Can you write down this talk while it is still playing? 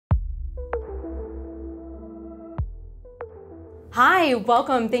Hi,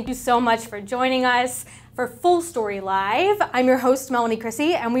 welcome. Thank you so much for joining us for FullStory Live. I'm your host, Melanie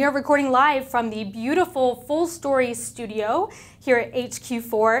Crissey, and we are recording live from the beautiful FullStory studio here at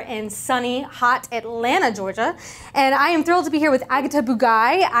HQ4 in sunny, hot Atlanta, Georgia. And I am thrilled to be here with Agata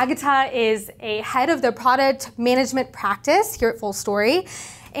Bugaj. Agata is a head of the product management practice here at FullStory.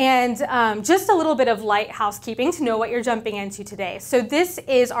 And just a little bit of light housekeeping to know what you're jumping into today. So this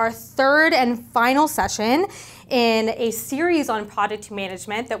is our third and final session in a series on product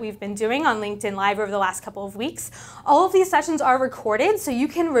management that we've been doing on LinkedIn Live over the last couple of weeks. All of these sessions are recorded, so you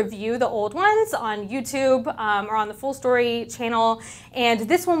can review the old ones on YouTube or on the FullStory channel. And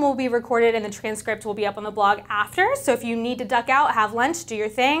this one will be recorded and the transcript will be up on the blog after. So if you need to duck out, have lunch, do your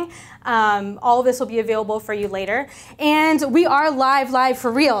thing, all of this will be available for you later. And we are live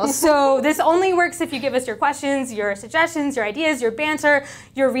for real. So this only works if you give us your questions, your suggestions, your ideas, your banter,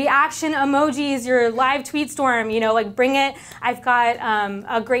 your reaction emojis, your live tweet storm. You know, like bring it. I've got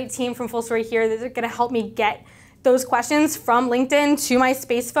a great team from FullStory here that's going to help me get those questions from LinkedIn to my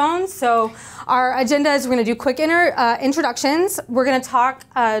space phone. So our agenda is we're going to do quick introductions. We're going to talk,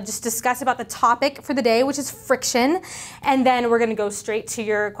 just discuss about the topic for the day, which is friction. And then we're going to go straight to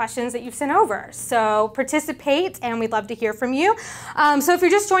your questions that you've sent over. So participate, and we'd love to hear from you. So if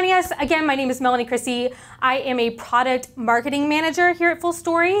you're just joining us, again, my name is Melanie Crissey. I am a product marketing manager here at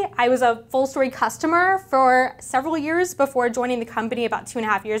FullStory. I was a FullStory customer for several years before joining the company about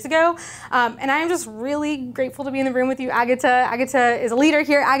 2.5 years ago. And I'm just really grateful to be in the room with you, Agata. Agata is a leader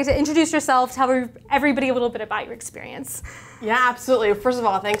here. Agata, introduce yourself. Tell everybody a little bit about your experience. Yeah, absolutely. First of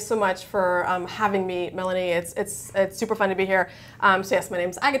all, thanks so much for having me, Melanie. It's super fun to be here. So yes, my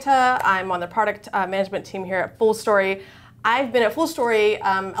name's Agata. I'm on the product management team here at FullStory. I've been at FullStory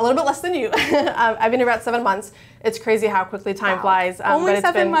a little bit less than you. I've been here about 7 months. It's crazy how quickly time flies. Only but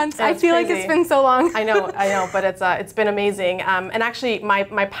 7 months. I feel like it's been so long. I know, but it's been amazing. And actually,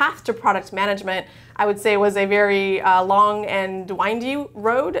 my path to product management, I would say, was a very long and windy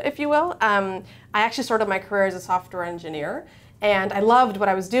road, if you will. I actually started my career as a software engineer, and I loved what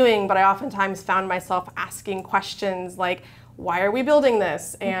I was doing, but I oftentimes found myself asking questions like, why are we building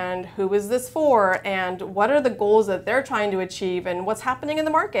this? And who is this for? And what are the goals that they're trying to achieve? And what's happening in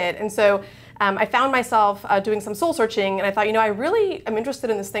the market? And so I found myself doing some soul searching, and I thought, you know, I really am interested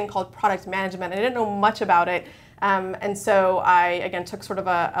in this thing called product management. I didn't know much about it. And so I, again, took sort of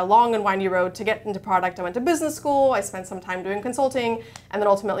a long and windy road to get into product. I went to business school, I spent some time doing consulting, and then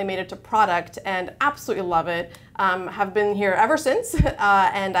ultimately made it to product, and absolutely love it. Have been here ever since,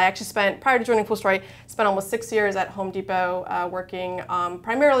 and I actually spent, prior to joining FullStory, spent almost 6 years at Home Depot working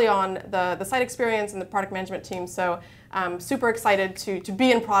primarily on the site experience and the product management team. So super excited to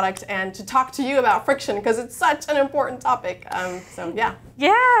be in product and to talk to you about friction, because it's such an important topic. So yeah.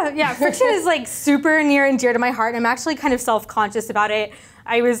 Yeah, friction is like super near and dear to my heart. I'm actually kind of self-conscious about it.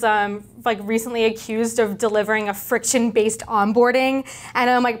 I was like recently accused of delivering a friction-based onboarding, and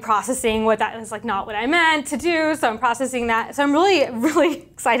I'm like processing what that is, like not what I meant to do. So I'm processing that. So I'm really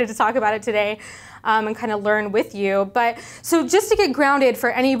excited to talk about it today. And kind of learn with you. But so just to get grounded for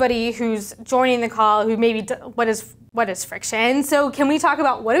anybody who's joining the call who maybe what is friction? So can we talk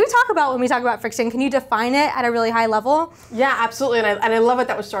about, what do we talk about when we talk about friction? Can you define it at a really high level? Yeah, absolutely. And I love it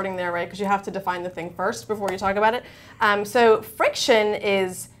that we're starting there, right? Because you have to define the thing first before you talk about it. So friction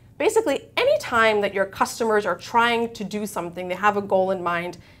is basically any time that your customers are trying to do something, they have a goal in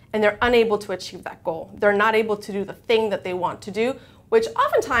mind, and they're unable to achieve that goal. They're not able to do the thing that they want to do, which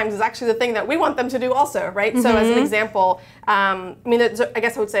oftentimes is actually the thing that we want them to do also, right? Mm-hmm. So as an example, I mean, I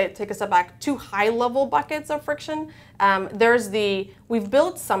guess I would say, take a step back, 2 high-level buckets of friction. There's we've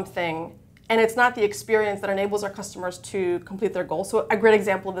built something, and it's not the experience that enables our customers to complete their goal. So a great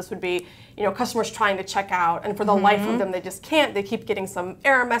example of this would be, you know, customers trying to check out, and for the life of them, they just can't. They keep getting some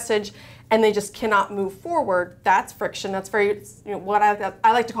error message, and they just cannot move forward. That's friction. That's very, you know, what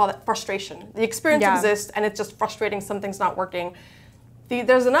I like to call that frustration. The experience exists, and it's just frustrating. Something's not working.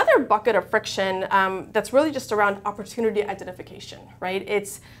 There's another bucket of friction that's really just around opportunity identification, right?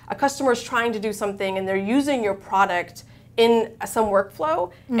 It's a customer's trying to do something, and they're using your product in some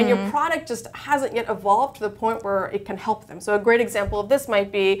workflow, and your product just hasn't yet evolved to the point where it can help them. So a great example of this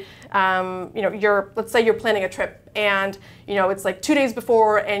might be, you know, let's say you're planning a trip, and you know it's like 2 days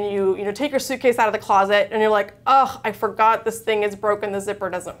before, and you take your suitcase out of the closet, and you're like, oh, I forgot this thing is broken, the zipper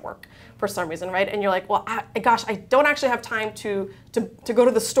doesn't work for some reason, right? And you're like, well, gosh, I don't actually have time to go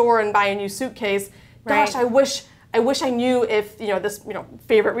to the store and buy a new suitcase. Gosh, I wish I wish I knew if this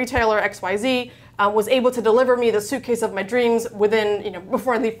favorite retailer XYZ was able to deliver me the suitcase of my dreams within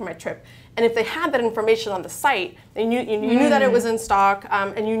before I leave for my trip. And if they had that information on the site, you knew that it was in stock,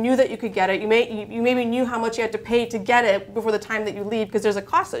 and you knew that you could get it. You maybe knew how much you had to pay to get it before the time that you leave, because there's a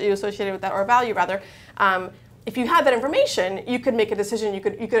cost that you associated with that, or a value rather. If you had that information, you could make a decision. You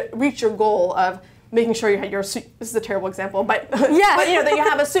could reach your goal of making sure you had your suit. This is a terrible example, but yeah. but that you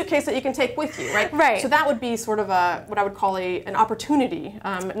have a suitcase that you can take with you, right? Right. So that would be sort of what I would call an opportunity,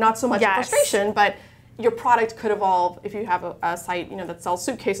 not so much a Yes. frustration, but your product could evolve. If you have a site that sells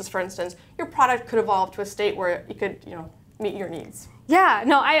suitcases, for instance, your product could evolve to a state where it could meet your needs. Yeah,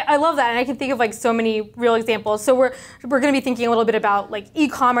 no, I love that, and I can think of like so many real examples. So we're going to be thinking a little bit about like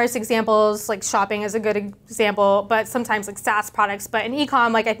e-commerce examples, like shopping is a good example, but sometimes like SaaS products. But in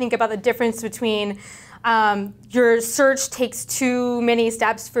e-com, like I think about the difference between your search takes too many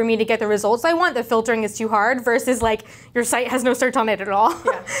steps for me to get the results I want. The filtering is too hard versus like your site has no search on it at all.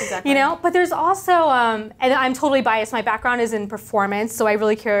 Yeah, exactly. But there's also, and I'm totally biased. My background is in performance, so I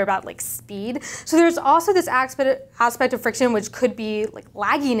really care about like speed. So there's also this aspect of friction which could be like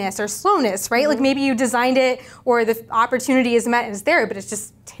lagginess or slowness, right? Mm-hmm. Like maybe you designed it or the opportunity is met and it's there, but it's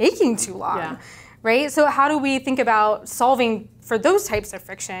just taking too long, yeah. right? So how do we think about solving for those types of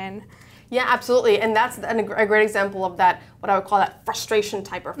friction? Yeah, absolutely, and that's a great example of that, what I would call that frustration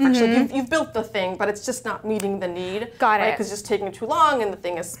type of friction. Mm-hmm. Like you've built the thing, but it's just not meeting the need. Got it. Because it's just taking too long, and the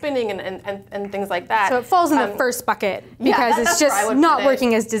thing is spinning, and things like that. So it falls in the first bucket because it's just not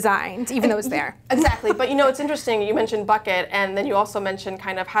working as designed, even though it's there. Exactly, but it's interesting, you mentioned bucket, and then you also mentioned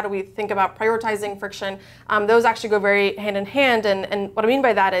kind of how do we think about prioritizing friction. Those actually go very hand in hand, and what I mean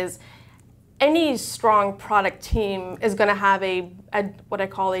by that is, any strong product team is going to have a what I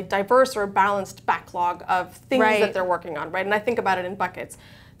call a diverse or balanced backlog of things that they're working on, right? And I think about it in buckets.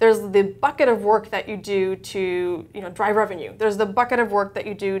 There's the bucket of work that you do to drive revenue. There's the bucket of work that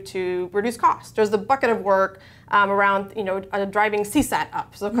you do to reduce costs. There's the bucket of work around driving CSAT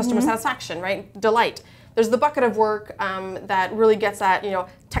up, so customer satisfaction, right? Delight. There's the bucket of work that really gets at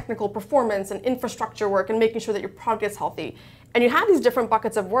technical performance and infrastructure work and making sure that your product is healthy. And you have these different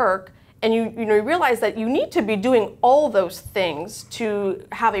buckets of work. And you realize that you need to be doing all those things to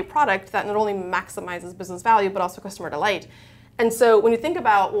have a product that not only maximizes business value, but also customer delight. And so when you think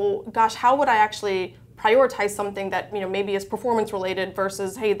about, well, gosh, how would I actually prioritize something that maybe is performance related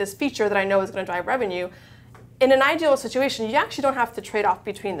versus, hey, this feature that I know is going to drive revenue? In an ideal situation, you actually don't have to trade off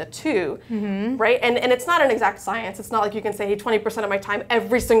between the two, right? And it's not an exact science. It's not like you can say, hey, 20% of my time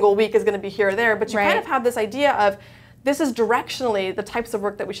every single week is going to be here or there. But you kind of have this idea of, this is directionally the types of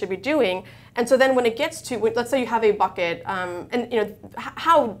work that we should be doing. And so then when it gets to, let's say you have a bucket, and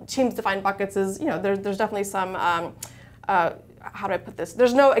how teams define buckets is, there's definitely some, how do I put this?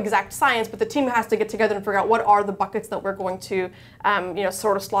 There's no exact science, but the team has to get together and figure out what are the buckets that we're going to,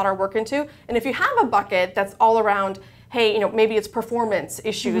 sort of slot our work into. And if you have a bucket that's all around, hey, maybe it's performance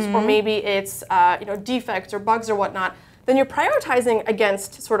issues, or maybe it's, defects or bugs or whatnot, then you're prioritizing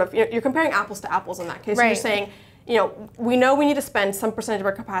against sort of, you're comparing apples to apples in that case. Right. You're saying, we know we need to spend some percentage of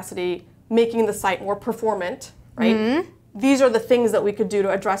our capacity making the site more performant, right? These are the things that we could do to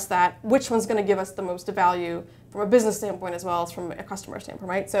address that. Which one's going to give us the most value from a business standpoint as well as from a customer standpoint,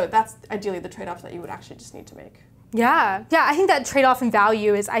 right? So that's ideally the trade-off that you would actually just need to make. Yeah, I think that trade-off in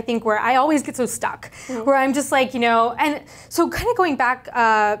value is, I think, where I always get so stuck, where I'm just like, and so kind of going back,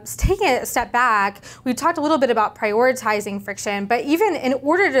 taking a step back, we talked a little bit about prioritizing friction, but even in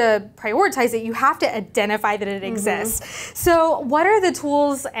order to prioritize it, you have to identify that it exists. So what are the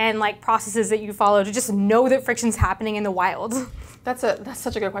tools and like processes that you follow to just know that friction's happening in the wild? That's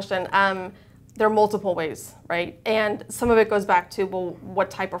such a good question. There are multiple ways, right? And some of it goes back to, well, what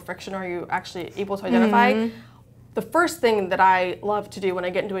type of friction are you actually able to identify? The first thing that I love to do when I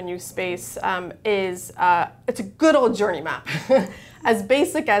get into a new space is it's a good old journey map. As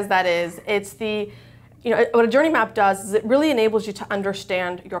basic as that is, it's what a journey map does is it really enables you to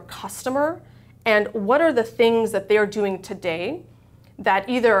understand your customer and what are the things that they are doing today that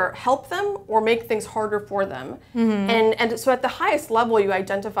either help them or make things harder for them. And so at the highest level, you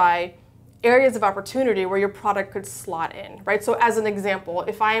identify areas of opportunity where your product could slot in, right? So as an example,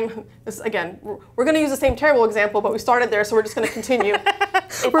 if again, we're going to use the same terrible example, but we started there, so we're just going to continue.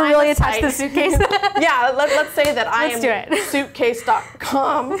 We're really attached to the suitcase. Yeah, let's say that I am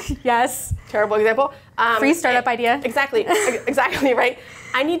suitcase.com. Yes. Terrible example. Free startup idea. Exactly, right?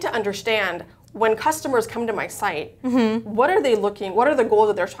 I need to understand when customers come to my site, what are the goals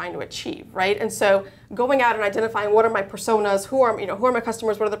that they're trying to achieve, right? And so going out and identifying what are my personas, who are my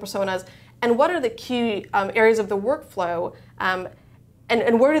customers, what are the personas, and what are the key areas of the workflow, and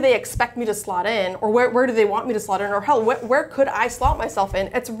and where do they expect me to slot in, or where do they want me to slot in, or hell, where could I slot myself in?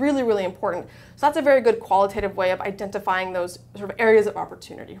 It's really, really important. So that's a very good qualitative way of identifying those sort of areas of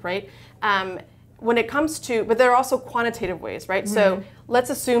opportunity, right? When it comes to, but there are also quantitative ways, right? So let's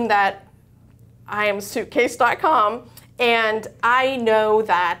assume that I am suitcase.com, and I know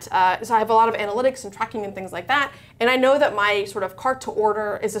that, so I have a lot of analytics and tracking and things like that, and I know that my sort of cart to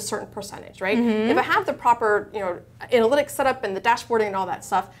order is a certain percentage, right? If I have the proper, analytics set up and the dashboarding and all that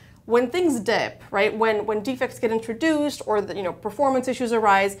stuff, when things dip, right? When defects get introduced or the, performance issues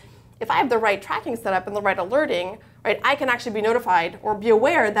arise, if I have the right tracking set up and the right alerting, right, I can actually be notified or be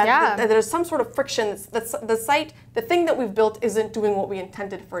aware that, that there's some sort of friction. The thing that we've built isn't doing what we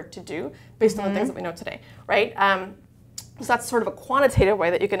intended for it to do based on the things that we know today, right? So that's sort of a quantitative way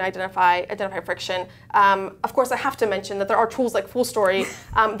that you can identify friction. Of course, I have to mention that there are tools like FullStory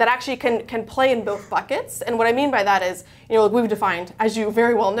that actually can play in both buckets. And what I mean by that is, like we've defined, as you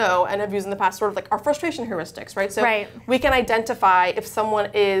very well know and have used in the past, sort of like our frustration heuristics, right? So we can identify if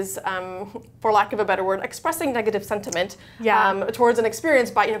someone is, for lack of a better word, expressing negative sentiment towards an experience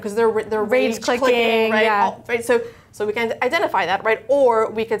by, because they're rage clicking, right? Right. So we can identify that, right? Or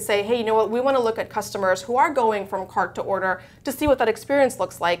we could say, hey, you know what? We want to look at customers who are going from cart to order to see what that experience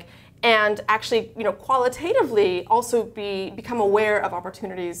looks like, and actually, qualitatively also become aware of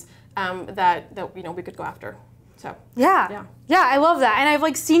opportunities that we could go after. So yeah, I love that, and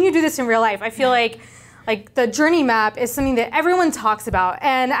I've seen you do this in real life. I feel like the journey map is something that everyone talks about,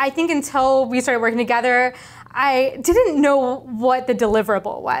 and I think until we started working together, I didn't know what the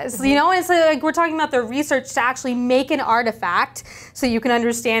deliverable was, and so we're talking about the research to actually make an artifact so you can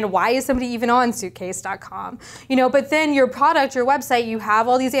understand why is somebody even on suitcase.com, but then your product, your website, you have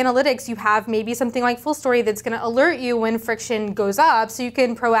all these analytics, you have maybe something like FullStory that's going to alert you when friction goes up so you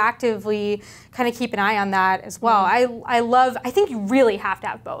can proactively kind of keep an eye on that as well. I think you really have to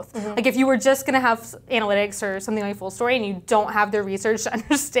have both. Like if you were just going to have analytics or something like FullStory and you don't have the research to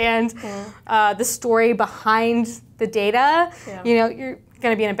understand the story behind the data, you're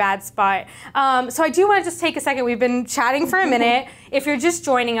going to be in a bad spot. So I do want to just take a second. We've been chatting for a minute. If you're just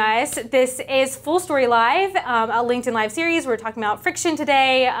joining us, this is FullStory Live, a LinkedIn Live series. We're talking about friction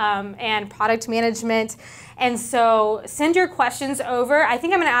today and product management. And so send your questions over. I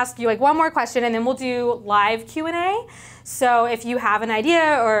think I'm going to ask you one more question, and then we'll do live Q&A. So if you have an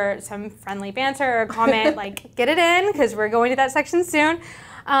idea or some friendly banter or comment, get it in, because we're going to that section soon.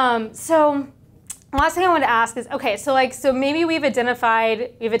 So last thing I want to ask is, okay, so maybe we've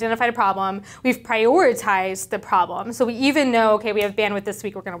identified a problem, we've prioritized the problem, so we even know, okay, we have bandwidth this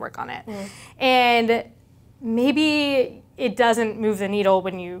week, we're going to work on it, and maybe it doesn't move the needle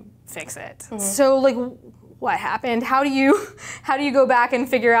when you fix it. So what happened? How do you go back and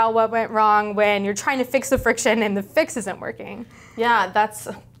figure out what went wrong when you're trying to fix the friction and the fix isn't working? Yeah, that's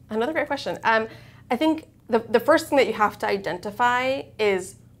another great question. I think the first thing that you have to identify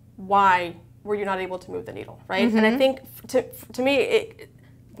is why were you not able to move the needle, right? And I think to me,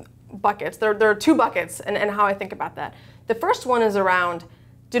 buckets, there are two buckets and how I think about that. The first one is around,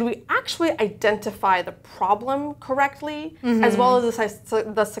 did we actually identify the problem correctly, as well as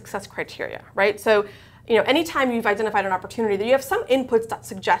the success criteria, right? So, anytime you've identified an opportunity, that you have some inputs that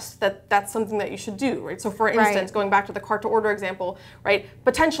suggest that that's something that you should do, right? So for instance, going back to the cart to order example, right?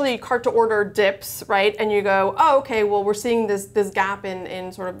 Potentially cart to order dips, right? And you go, oh, okay, well, we're seeing this gap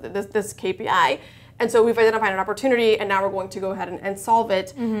in sort of this KPI. And so we've identified an opportunity, and now we're going to go ahead and solve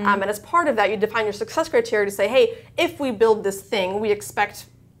it. And as part of that, you define your success criteria to say, hey, if we build this thing, we expect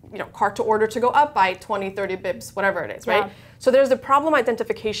cart to order to go up by 20, 30 bips, whatever it is, right? So there's the problem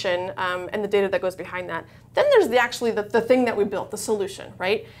identification and the data that goes behind that. Then there's the thing that we built, the solution,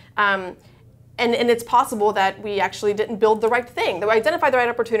 right? And it's possible that we actually didn't build the right thing, that we identified the right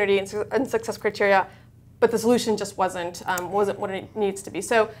opportunity and success criteria, but the solution just wasn't what it needs to be.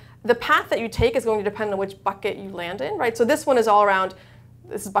 So the path that you take is going to depend on which bucket you land in, right? So this one is all around,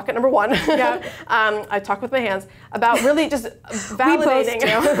 this is bucket number one. I talk with my hands about really just validating,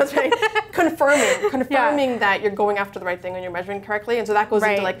 that's right, confirming that you're going after the right thing and you're measuring correctly. And so that goes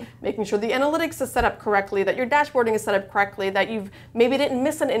into making sure the analytics is set up correctly, that your dashboarding is set up correctly, that you've maybe didn't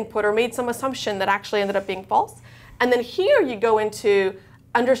miss an input or made some assumption that actually ended up being false. And then here you go into,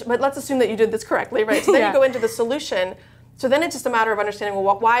 but let's assume that you did this correctly, right? So then you go into the solution. So then it's just a matter of understanding,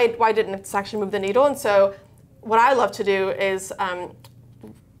 well, why didn't it actually move the needle? And so what I love to do is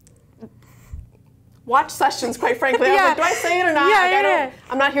watch sessions, quite frankly. I was like, do I say it or not?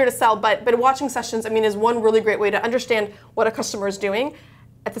 I'm not here to sell, but watching sessions, is one really great way to understand what a customer is doing.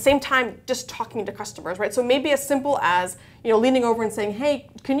 at the same time, just talking to customers, right? So maybe as simple as, leaning over and saying, hey,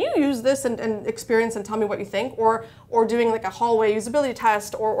 can you use this and experience and tell me what you think? Or doing like a hallway usability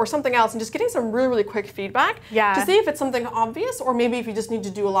test or something else and just getting some really, really quick feedback to see if it's something obvious or maybe if you just need to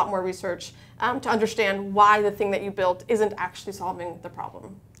do a lot more research to understand why the thing that you built isn't actually solving the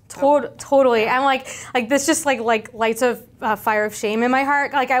problem. Totally. I'm like this just like lights a fire of shame in my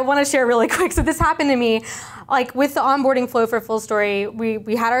heart. Like I want to share really quick. So this happened to me, like with the onboarding flow for FullStory,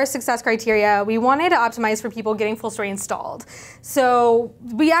 we had our success criteria. We wanted to optimize for people getting FullStory installed. So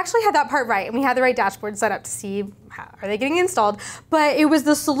we actually had that part right, and we had the right dashboard set up to see how are they getting installed. But it was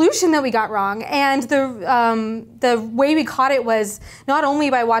the solution that we got wrong, and the way we caught it was not only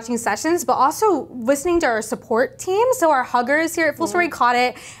by watching sessions, but also listening to our support team. So our huggers here at FullStory caught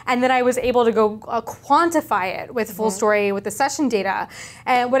it, and then I was able to go quantify it with FullStory with the session data.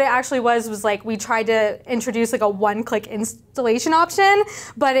 And what it actually was like we tried to introduce like a one-click installation option,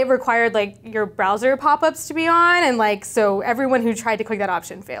 but it required like your browser pop-ups to be on, and like so everyone who tried to click that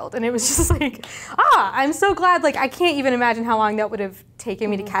option failed. And it was just like, I'm so glad. Like I can't even imagine how long that would have taken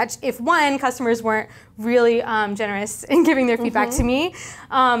me to catch if one, customers weren't really generous in giving their feedback to me,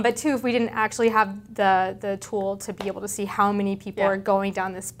 but two, if we didn't actually have the tool to be able to see how many people are going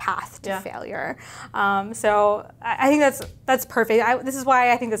down this path to failure. So I think that's perfect. This is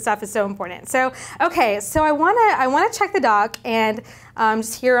why I think this stuff is so important. So okay, so I wanna check the doc and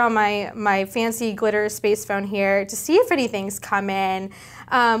just here on my fancy glitter space phone here to see if anything's come in.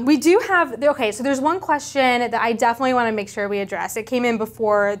 We do have, okay, so there's one question that I definitely want to make sure we address. It came in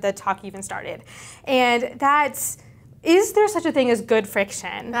before the talk even started. And that's, is there such a thing as good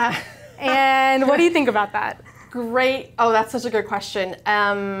friction? And what do you think about that? Great. Oh, that's such a good question.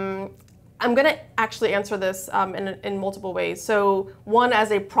 I'm going to actually answer this in multiple ways. So one,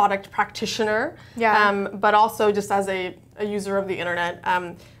 as a product practitioner, but also just as a user of the internet.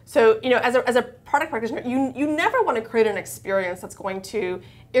 So as a product practitioner, you never want to create an experience that's going to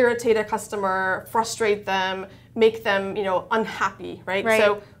irritate a customer, frustrate them, make them unhappy, right?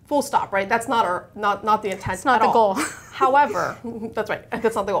 So full stop, right? That's not the intent. It's not the goal. However, that's right.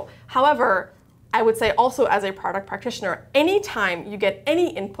 That's not the goal. However, I would say also as a product practitioner, anytime you get any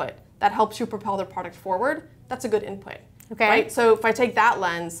input that helps you propel the product forward, that's a good input. Okay. Right? So if I take that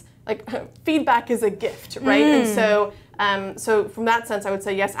lens, like feedback is a gift, right? And so from that sense, I would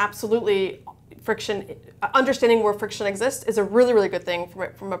say yes, absolutely. Friction, understanding where friction exists is a really, really good thing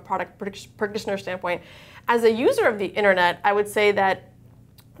from a product practitioner standpoint. As a user of the internet, I would say that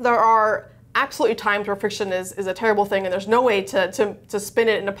there are absolutely times where friction is a terrible thing and there's no way to spin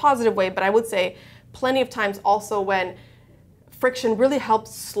it in a positive way, but I would say plenty of times also when friction really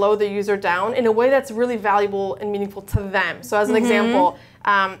helps slow the user down in a way that's really valuable and meaningful to them. So as an example,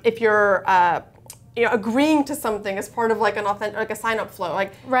 if you're agreeing to something as part of like an authentic, like a sign-up flow,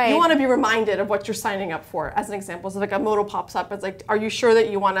 like you want to be reminded of what you're signing up for. As an example, so like a modal pops up, it's like, are you sure that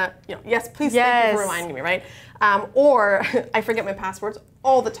you want to? Yes, please. Thank you for reminding me, right? Or I forget my passwords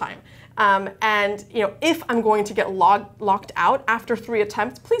all the time, and if I'm going to get locked out after 3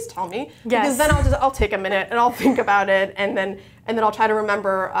 attempts, please tell me, because then I'll take a minute and I'll think about it, and then I'll try to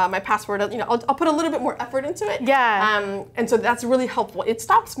remember my password. I'll put a little bit more effort into it. And so that's really helpful. It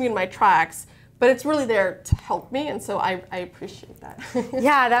stops me in my tracks. But it's really there to help me, and so I appreciate that.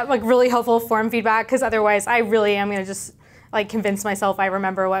 Yeah, that like really helpful form feedback, because otherwise I really am gonna just like convince myself I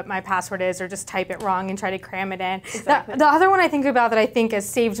remember what my password is, or just type it wrong and try to cram it in. Exactly. The other one I think about that I think has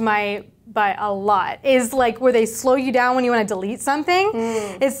saved my butt a lot is like where they slow you down when you want to delete something.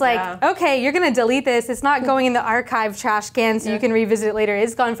 It's like, okay, you're gonna delete this. It's not going in the archive trash can so you can revisit it later.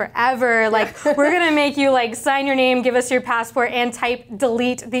 It's gone forever. Like we're gonna make you like sign your name, give us your passport, and type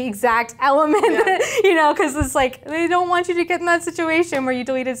delete the exact element, because it's like they don't want you to get in that situation where you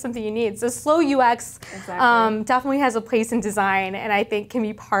deleted something you need. So slow UX definitely has a place in design, and I think can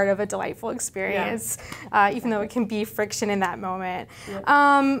be part of a delightful experience, even though it can be friction in that moment.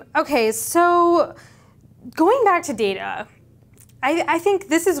 Okay, so going back to data, I think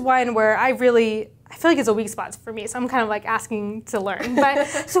this is one where I feel like it's a weak spot for me, so I'm kind of like asking to learn. But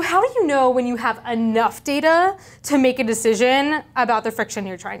so how do you know when you have enough data to make a decision about the friction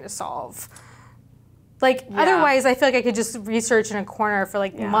you're trying to solve? Like otherwise, I feel like I could just research in a corner for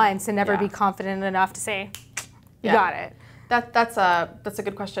like months and never be confident enough to say, you got it. That's a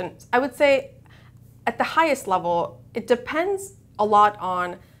good question. I would say at the highest level, it depends a lot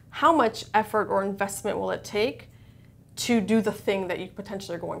on how much effort or investment will it take to do the thing that you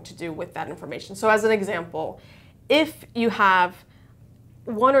potentially are going to do with that information. So as an example, if you have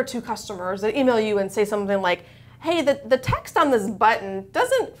 1 or 2 customers that email you and say something like, hey, the text on this button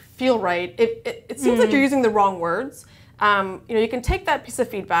doesn't feel right. It seems like you're using the wrong words. You can take that piece of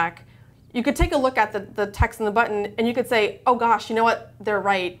feedback, you could take a look at the text in the button, and you could say, oh gosh, you know what, they're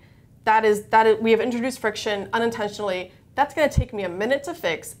right. That is, we have introduced friction unintentionally. That's going to take me a minute to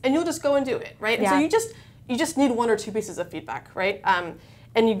fix, and you'll just go and do it, right? Yeah. And so you just need 1 or 2 pieces of feedback, right?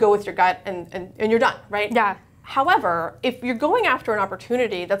 And you go with your gut, and you're done, right? Yeah. However, if you're going after an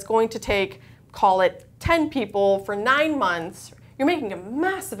opportunity that's going to take, call it 10 people for 9 months, you're making a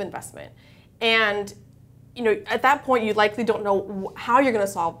massive investment. And at that point, you likely don't know how you're going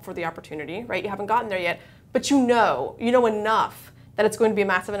to solve for the opportunity, right? You haven't gotten there yet, but you know enough that it's going to be a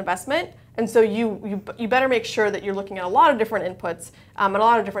massive investment. And so you better make sure that you're looking at a lot of different inputs and a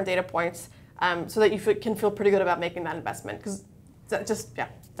lot of different data points so that you can feel pretty good about making that investment. Because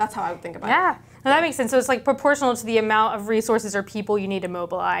that's how I would think about it. Yeah, no, that makes sense. So it's like proportional to the amount of resources or people you need to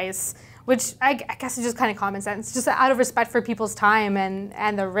mobilize, which I guess is just kind of common sense, just out of respect for people's time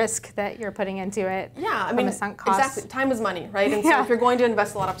and the risk that you're putting into it. Yeah, I mean, exactly. Time is money, right? And so if you're going to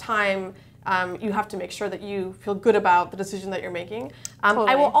invest a lot of time, you have to make sure that you feel good about the decision that you're making. Totally.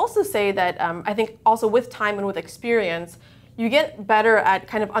 I will also say that I think also with time and with experience, you get better at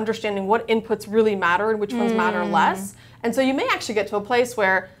kind of understanding what inputs really matter and which ones matter less. And so you may actually get to a place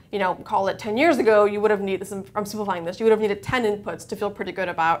where, call it 10 years ago, you would have needed, I'm simplifying this, you would have needed 10 inputs to feel pretty good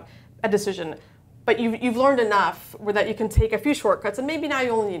about a decision. But you've learned enough where that you can take a few shortcuts, and maybe now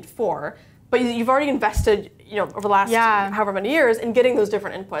you only need 4. But you've already invested, over the last however many years in getting those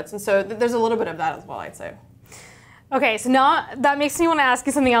different inputs. And so there's a little bit of that as well, I'd say. Okay, so now that makes me want to ask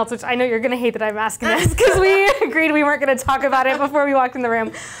you something else, which I know you're going to hate that I'm asking this because we agreed we weren't going to talk about it before we walked in the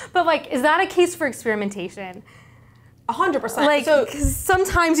room. But is that a case for experimentation? 100%. So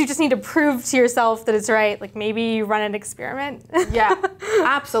sometimes you just need to prove to yourself that it's right. Maybe you run an experiment. Yeah,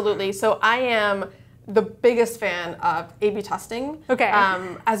 absolutely. So I am the biggest fan of A/B testing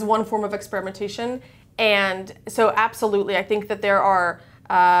as one form of experimentation. And so absolutely, I think that there are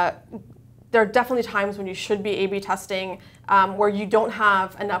definitely times when you should be A/B testing where you don't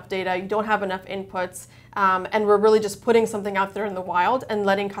have enough data, you don't have enough inputs, and we're really just putting something out there in the wild and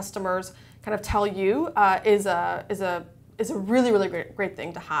letting customers kind of tell you is a really, really great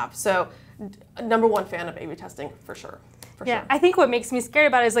thing to have. So number 1 fan of A/B testing for sure. Sure. I think what makes me scared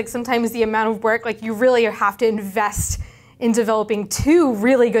about it is sometimes the amount of work, you really have to invest in developing 2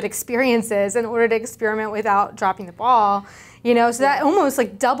 really good experiences in order to experiment without dropping the ball. So that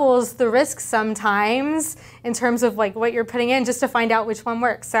almost doubles the risk sometimes in terms of what you're putting in just to find out which one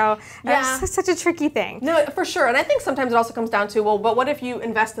works. So that's such a tricky thing. No, for sure. And I think sometimes it also comes down to, well, but what if you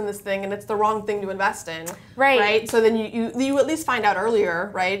invest in this thing and it's the wrong thing to invest in? Right. So then you at least find out earlier,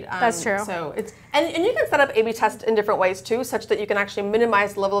 right? That's true. So it's and you can set up A/B tests in different ways too, such that you can actually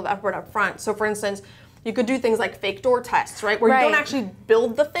minimize the level of effort up front. So for instance, you could do things like fake door tests, right? Where you don't actually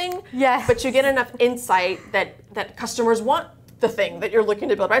build the thing, but you get enough insight that customers want the thing that you're looking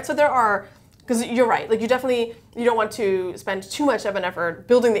to build, right? So there are, because you're right, you don't want to spend too much of an effort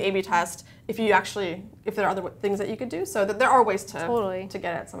building the A/B test if there are other things that you could do. So that there are ways to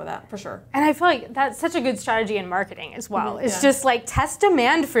get at some of that, for sure. And I feel like that's such a good strategy in marketing as well. It's just test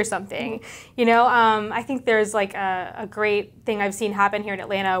demand for something. I think there's a great thing I've seen happen here in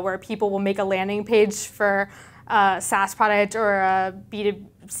Atlanta where people will make a landing page for a SaaS product or a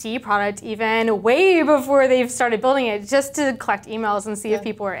B2C product even way before they've started building it, just to collect emails and see if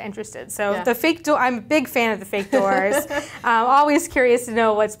people are interested. So the fake door, I'm a big fan of the fake doors. Always curious to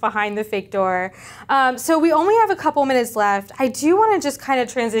know what's behind the fake door. So we only have a couple minutes left. I do want to just kind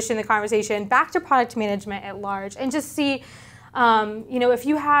of transition the conversation back to product management at large and just see if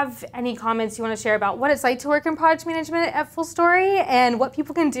you have any comments you want to share about what it's like to work in product management at FullStory and what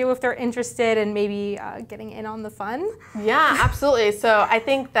people can do if they're interested in maybe getting in on the fun. Yeah, absolutely. So I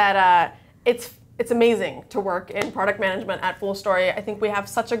think that it's amazing to work in product management at FullStory. I think we have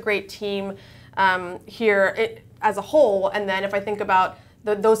such a great team here as a whole. And then if I think about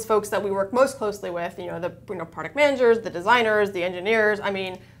those folks that we work most closely with, the product managers, the designers, the engineers,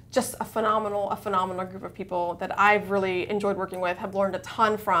 just a phenomenal group of people that I've really enjoyed working with, have learned a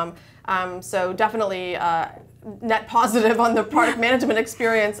ton from. So definitely net positive on the product management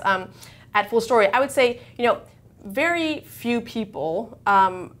experience at FullStory. I would say, very few people,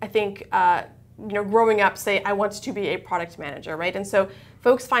 I think, growing up say, I want to be a product manager, right? And so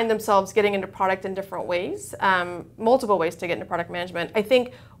folks find themselves getting into product in different ways, multiple ways to get into product management. I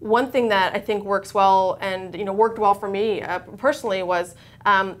think one thing that I think works well and worked well for me personally was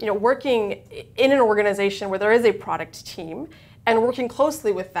working in an organization where there is a product team and working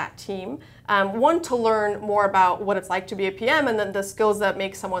closely with that team. One, to learn more about what it's like to be a PM and then the skills that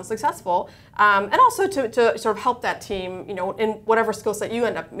make someone successful, and also to sort of help that team, in whatever skill set you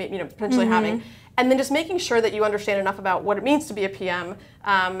end up potentially having. and then just making sure that you understand enough about what it means to be a PM,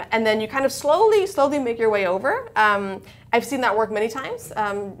 and then you kind of slowly make your way over. I've seen that work many times,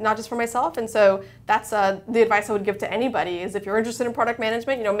 not just for myself, and so that's the advice I would give to anybody is if you're interested in product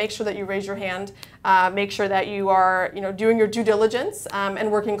management, make sure that you raise your hand, make sure that you are doing your due diligence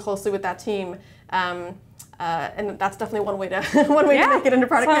and working closely with that team. And that's definitely one way to make it into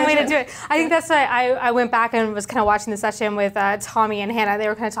product management. One way to do it. I think that's why I went back and was kind of watching the session with Tommy and Hannah. They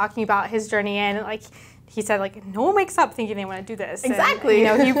were kind of talking about his journey, and like he said, like no one wakes up thinking they want to do this. Exactly.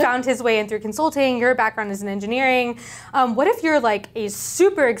 And, he found his way in through consulting. Your background is in engineering. What if you're like a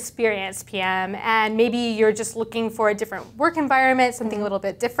super experienced PM and maybe you're just looking for a different work environment, something a little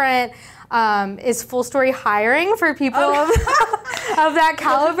bit different? Is FullStory hiring for people of that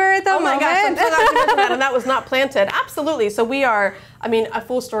caliber at the moment? Oh my gosh, I'm so glad you mentioned that, and that was not planted. Absolutely. So we are, a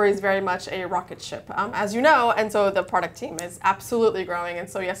FullStory is very much a rocket ship, as you know, and so the product team is absolutely growing. And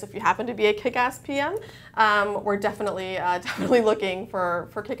so yes, if you happen to be a kick-ass PM, we're definitely looking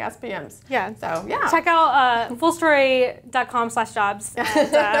for kick-ass PMs. Yeah. So yeah. Check out fullstory.com/jobs.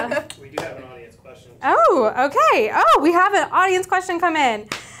 We do have an audience question. Oh, okay. Oh, we have an audience question come in.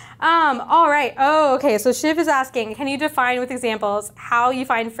 All right. Oh, okay. So Shiv is asking, can you define with examples how you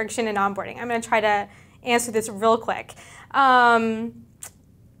find friction in onboarding? I'm going to try to answer this real quick. I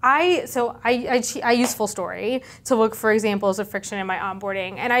use FullStory to look for examples of friction in my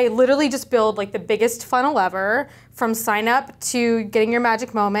onboarding, and I literally just build like the biggest funnel ever from sign up to getting your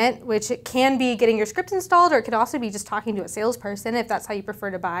magic moment, which it can be getting your script installed, or it could also be just talking to a salesperson if that's how you prefer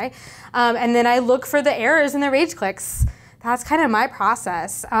to buy. And then I look for the errors and the rage clicks. That's kind of my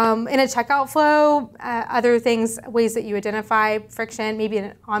process. In a checkout flow, other things, ways that you identify friction, maybe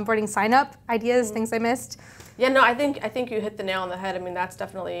an onboarding sign-up ideas, things I missed. Yeah, no, I think you hit the nail on the head. That's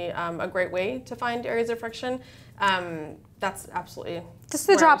definitely a great way to find areas of friction. That's absolutely just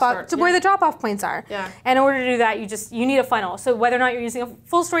the drop-off, where the drop-off points are. Yeah. And in order to do that, you need a funnel. So whether or not you're using a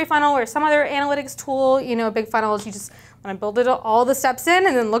FullStory funnel or some other analytics tool, big funnels, you just want to build it all the steps in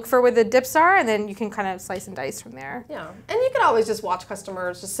and then look for where the dips are, and then you can kind of slice and dice from there. Yeah, and you can always just watch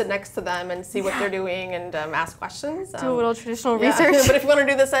customers, just sit next to them and see what they're doing and ask questions. Do a little traditional research. But if you want to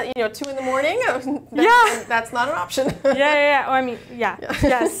do this at 2 in the morning, that's not an option.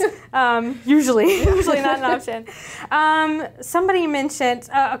 Yes. Usually not an option. Somebody mentioned,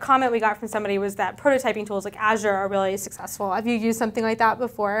 a comment we got from somebody was that prototyping tools like Azure are really successful. Have you used something like that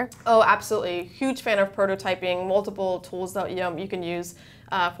before? Oh, absolutely. Huge fan of prototyping, multiple tools that you can use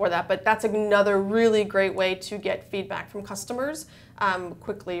for that. But that's another really great way to get feedback from customers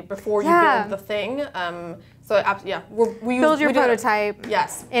quickly before you build the thing. We build your prototype.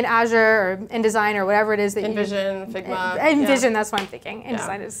 Yes. In Azure or InDesign or whatever it is that InVision, Figma. InVision, that's what I'm thinking.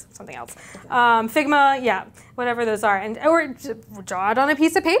 InDesign is something else. Figma, whatever those are, or draw it on a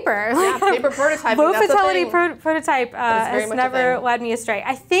piece of paper. Yeah, paper prototyping. Low fidelity prototype has never led me astray.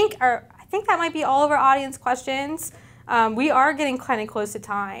 I think that might be all of our audience questions. We are getting kind of close to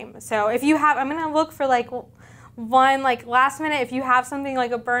time, so if you have, I'm gonna look for one last minute. If you have something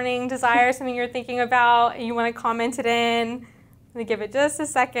like a burning desire, something you're thinking about, and you want to comment it in, I'm gonna give it just a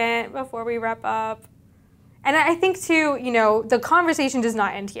second before we wrap up. And I think too, the conversation does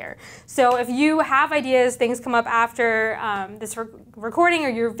not end here. So if you have ideas, things come up after this recording, or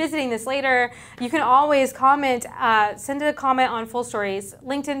you're visiting this later, you can always comment, send a comment on FullStory's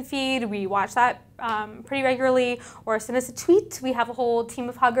LinkedIn feed. We watch that pretty regularly, or send us a tweet. We have a whole team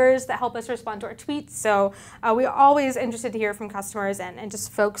of huggers that help us respond to our tweets. So we're always interested to hear from customers and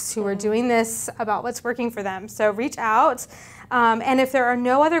just folks who are doing this about what's working for them. So reach out. And if there are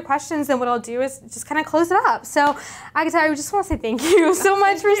no other questions, then what I'll do is just kind of close it up. So, Agata, I just want to say thank you so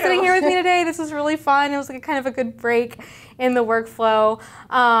much for sitting here with me today. This was really fun. It was kind of a good break in the workflow.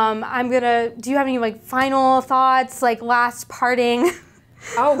 Do you have any final thoughts, last parting?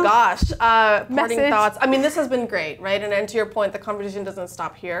 Oh gosh, parting thoughts. This has been great, right? And to your point, the conversation doesn't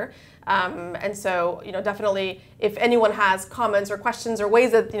stop here. And so, definitely, if anyone has comments or questions or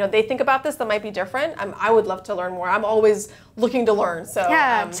ways that they think about this that might be different, I would love to learn more. I'm always looking to learn. So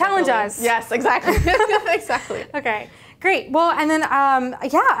challenge us. Yes, exactly, exactly. Okay. Great. Well, and then,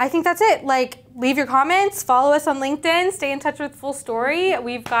 I think that's it. Leave your comments, follow us on LinkedIn, stay in touch with FullStory.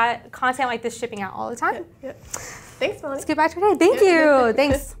 We've got content like this shipping out all the time. Yeah. Thanks, Melanie. Let's get back to today. Thank you.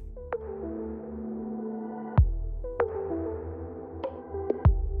 Thanks.